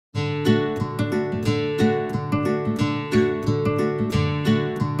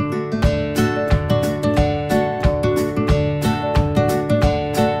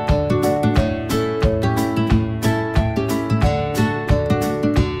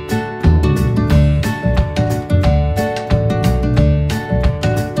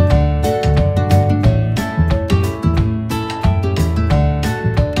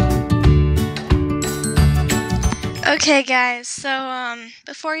Okay guys, so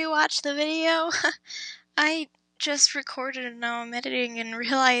before you watch the video, I just recorded and now I'm editing and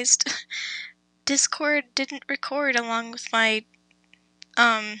realized Discord didn't record along with my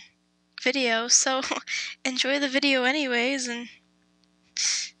video, so enjoy the video anyways and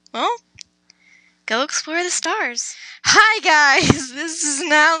well, go explore the stars. Hi guys, this is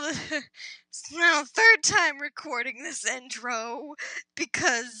now the third time recording this intro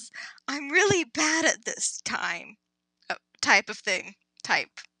because I'm really bad at this type of thing. I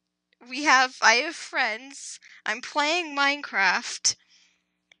have friends, I'm playing Minecraft,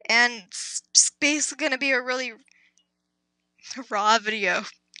 and it's just basically gonna be a really raw video.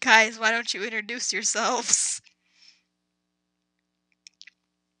 Guys, why don't you introduce yourselves?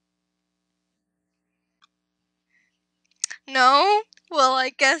 No? Well, I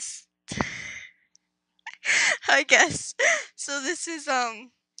guess. So this is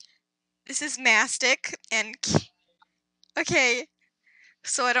Mastic, and okay,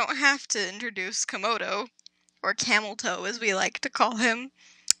 so I don't have to introduce Komodo, or Camel Toe as we like to call him.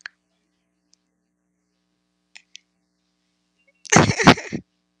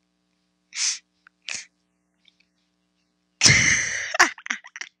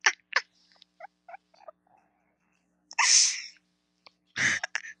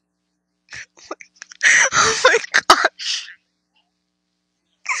 Oh my gosh.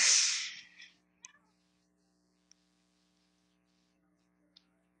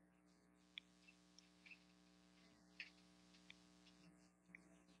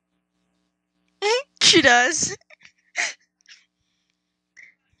 She does.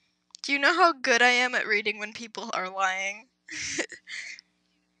 Do you know how good I am at reading when people are lying?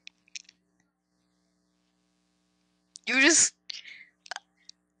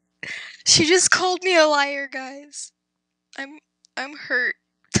 She just called me a liar, guys. I'm hurt.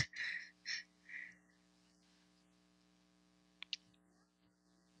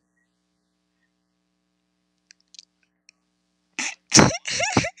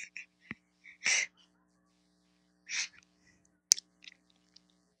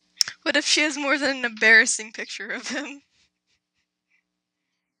 What if she has more than an embarrassing picture of him?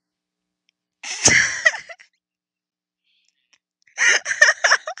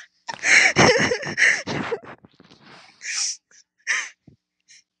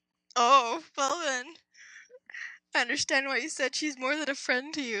 Oh, well then. I understand why you said she's more than a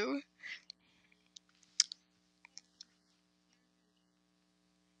friend to you.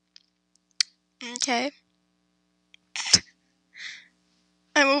 Okay.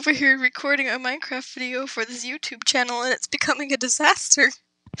 I'm over here recording a Minecraft video for this YouTube channel and it's becoming a disaster.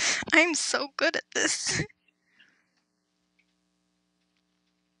 I'm so good at this.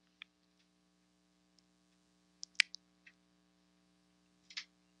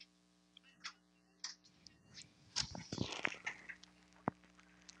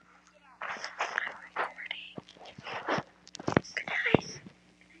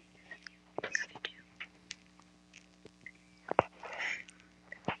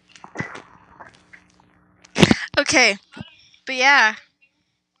 Okay, but yeah.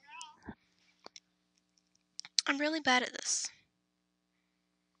 I'm really bad at this.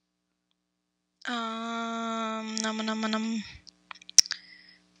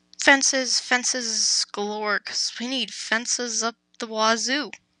 Fences galore, 'cause we need fences up the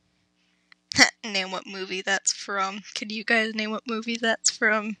wazoo. Name what movie that's from. Could you guys name what movie that's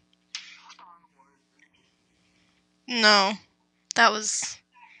from? No, it's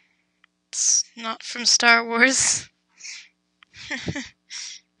not from Star Wars.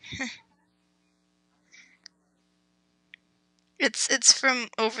 It's from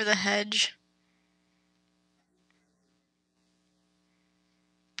Over the Hedge.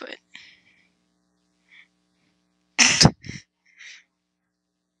 But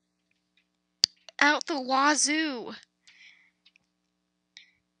out the wazoo.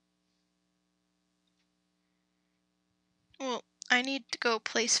 Well, I need to go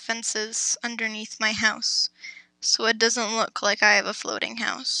place fences underneath my house so it doesn't look like I have a floating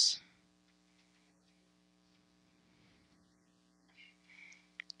house.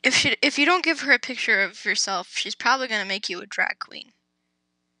 If you don't give her a picture of yourself, she's probably gonna make you a drag queen.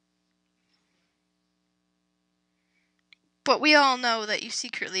 But we all know that you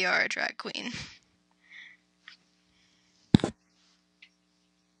secretly are a drag queen.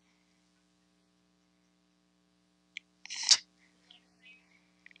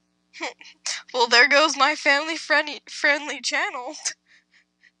 Well, there goes my family-friendly channel.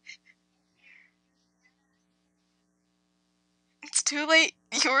 It's too late.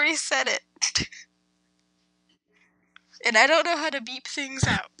 You already said it. And I don't know how to beep things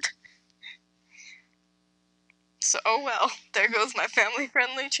out. So, oh well, there goes my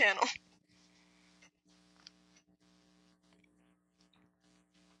family-friendly channel.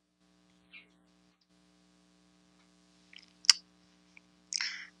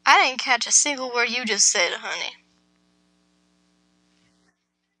 I didn't catch a single word you just said, honey.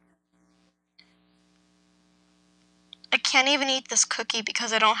 I can't even eat this cookie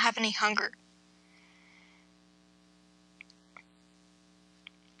because I don't have any hunger.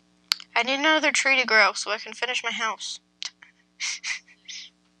 I need another tree to grow so I can finish my house.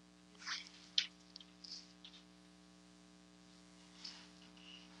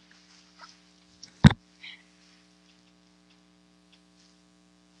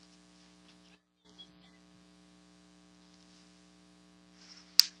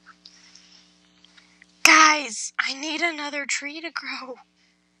 Guys, I need another tree to grow.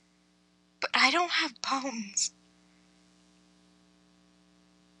 But I don't have bones.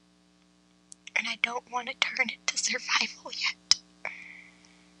 And I don't want to turn it to survival yet.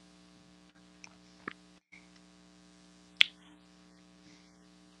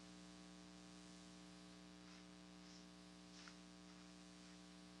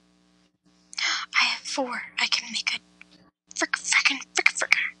 I have 4. I can make a frickin'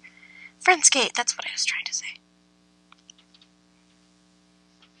 friendscape. That's what I was trying to say.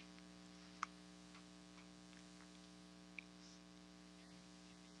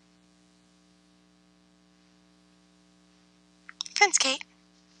 Friendscape.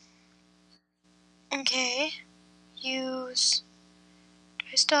 Okay. Use. Do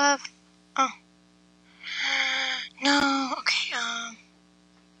I still have? Oh. No. Okay.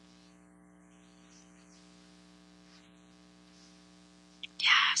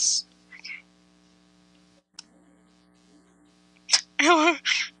 Yes. Okay.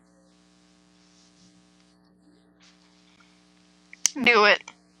 Do it.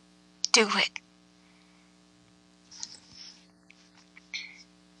 Do it.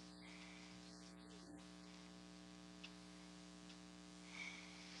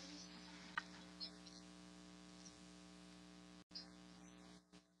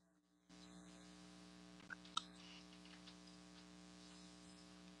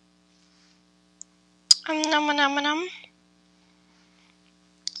 Num.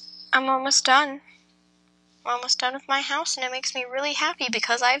 I'm almost done. I'm almost done with my house, and it makes me really happy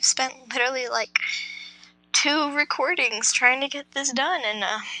because I've spent literally like 2 recordings trying to get this done, and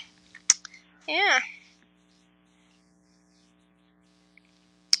yeah.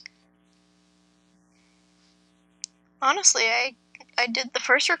 Honestly, I did the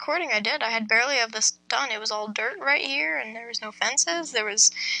first recording I did. I had barely have this done. It was all dirt right here, and there was no fences. There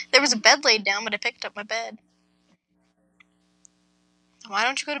was a bed laid down, but I picked up my bed. Why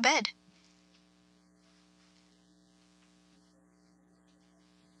don't you go to bed?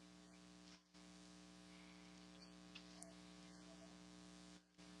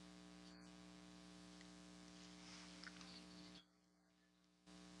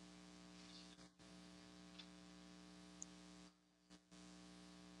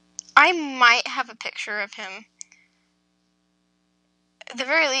 I might have a picture of him. At the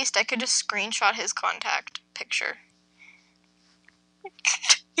very least, I could just screenshot his contact picture.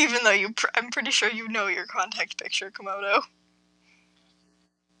 Even though I'm pretty sure you know your contact picture, Komodo.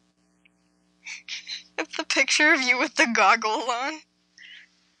 It's the picture of you with the goggles on.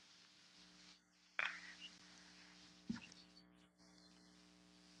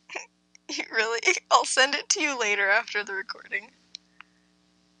 Really? I'll send it to you later after the recording.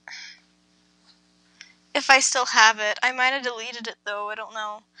 If I still have it. I might have deleted it though, I don't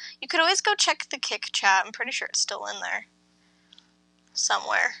know. You could always go check the Kick chat. I'm pretty sure it's still in there.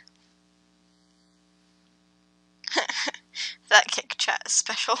 Somewhere. That Kick chat is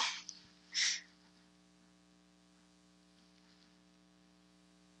special.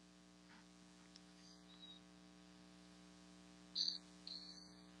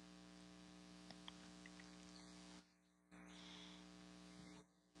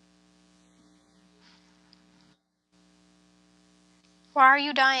 Why are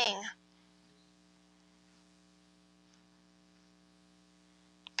you dying?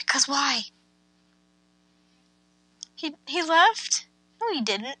 Because why? He left? No, he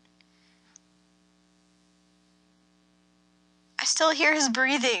didn't. I still hear his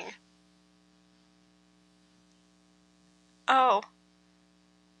breathing. Oh.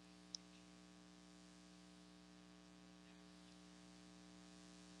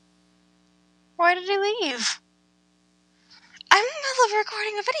 Why did he leave? I'm in the middle of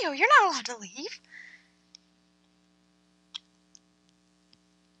recording a video. You're not allowed to leave.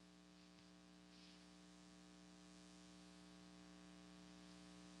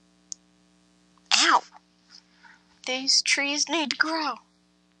 Ow. These trees need to grow.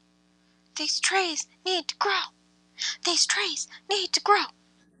 These trees need to grow. These trees need to grow.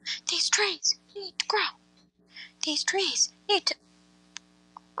 These trees need to grow. These trees need to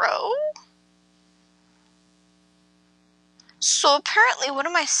grow? So apparently one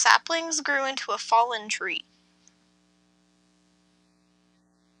of my saplings grew into a fallen tree.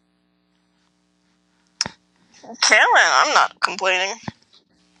 Okay, well, I'm not complaining.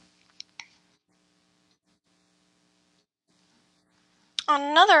 On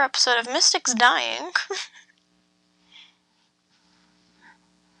another episode of Mystics Dying.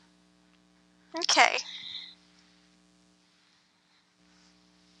 Okay.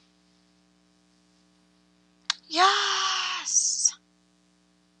 Yes!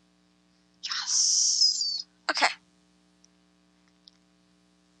 Yes! Okay.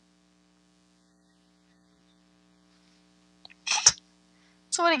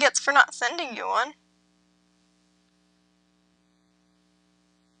 That's what he gets for not sending you one.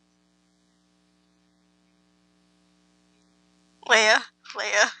 Leia.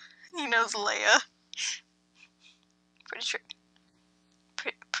 He knows Leia. Pretty sure.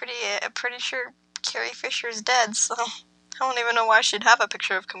 Pretty sure Carrie Fisher's dead, so I don't even know why she'd have a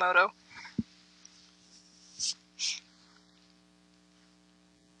picture of Komodo.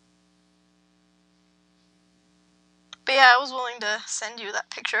 But yeah, I was willing to send you that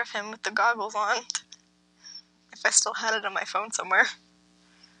picture of him with the goggles on. If I still had it on my phone somewhere.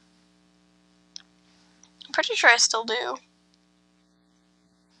 I'm pretty sure I still do.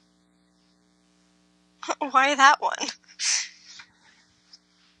 Why that one?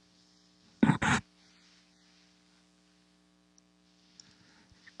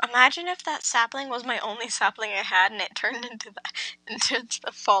 Imagine if that sapling was my only sapling I had and it turned into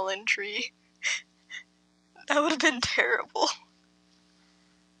the fallen tree. That would have been terrible.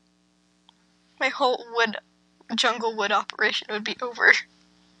 My whole jungle wood operation would be over.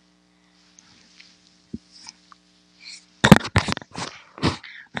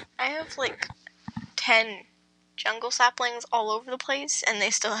 I have like 10 jungle saplings all over the place and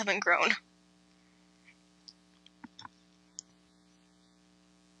they still haven't grown.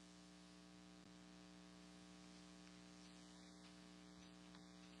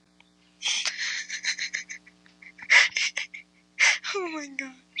 Oh my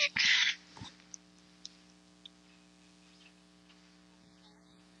god.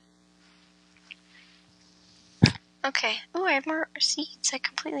 Okay. Ooh, I have more seeds. I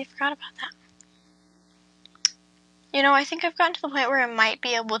completely forgot about that. You know, I think I've gotten to the point where I might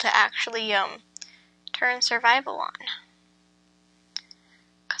be able to actually, turn survival on.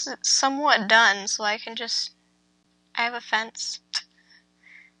 Because it's somewhat done, so I have a fence.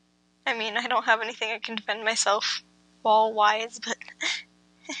 I mean, I don't have anything I can defend myself wall-wise, but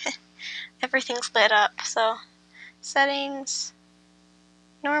everything's lit up, so settings,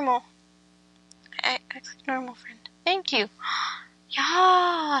 normal. I click normal, friend. Thank you.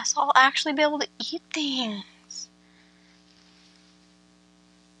 Yes, I'll actually be able to eat things.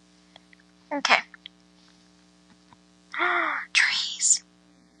 Okay. Trees.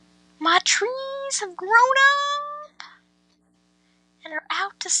 My trees have grown up and are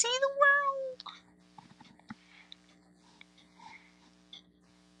out to see the world.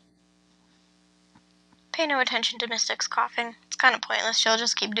 Pay no attention to Mystic's coughing. It's kind of pointless. She'll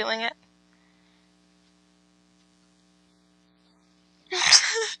just keep doing it.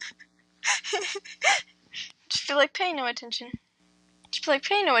 Just be like, pay no attention. Just be like,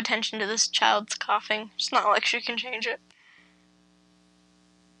 pay no attention to this child's coughing. It's not like she can change it.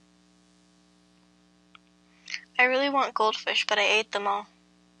 I really want goldfish, but I ate them all.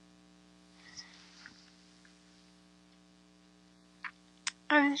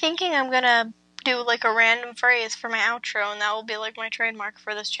 I'm thinking I'm gonna do like a random phrase for my outro, and that will be like my trademark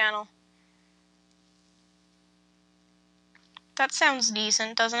for this channel. That sounds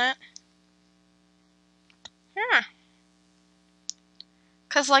decent, doesn't it? Yeah.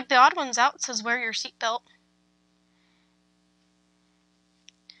 'Cause like the odd ones out says wear your seatbelt.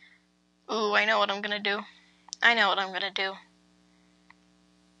 Ooh, I know what I'm gonna do.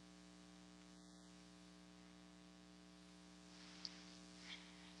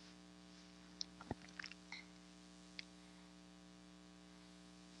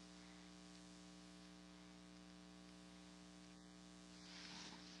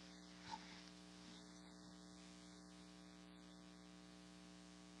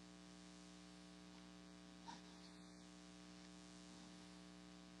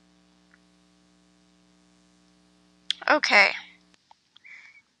 Okay.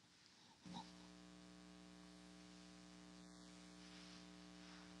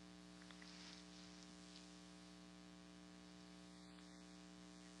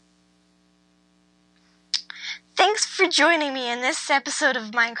 Thanks for joining me in this episode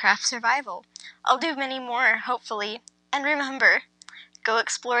of Minecraft Survival. I'll do many more, hopefully. And remember, go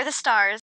explore the stars.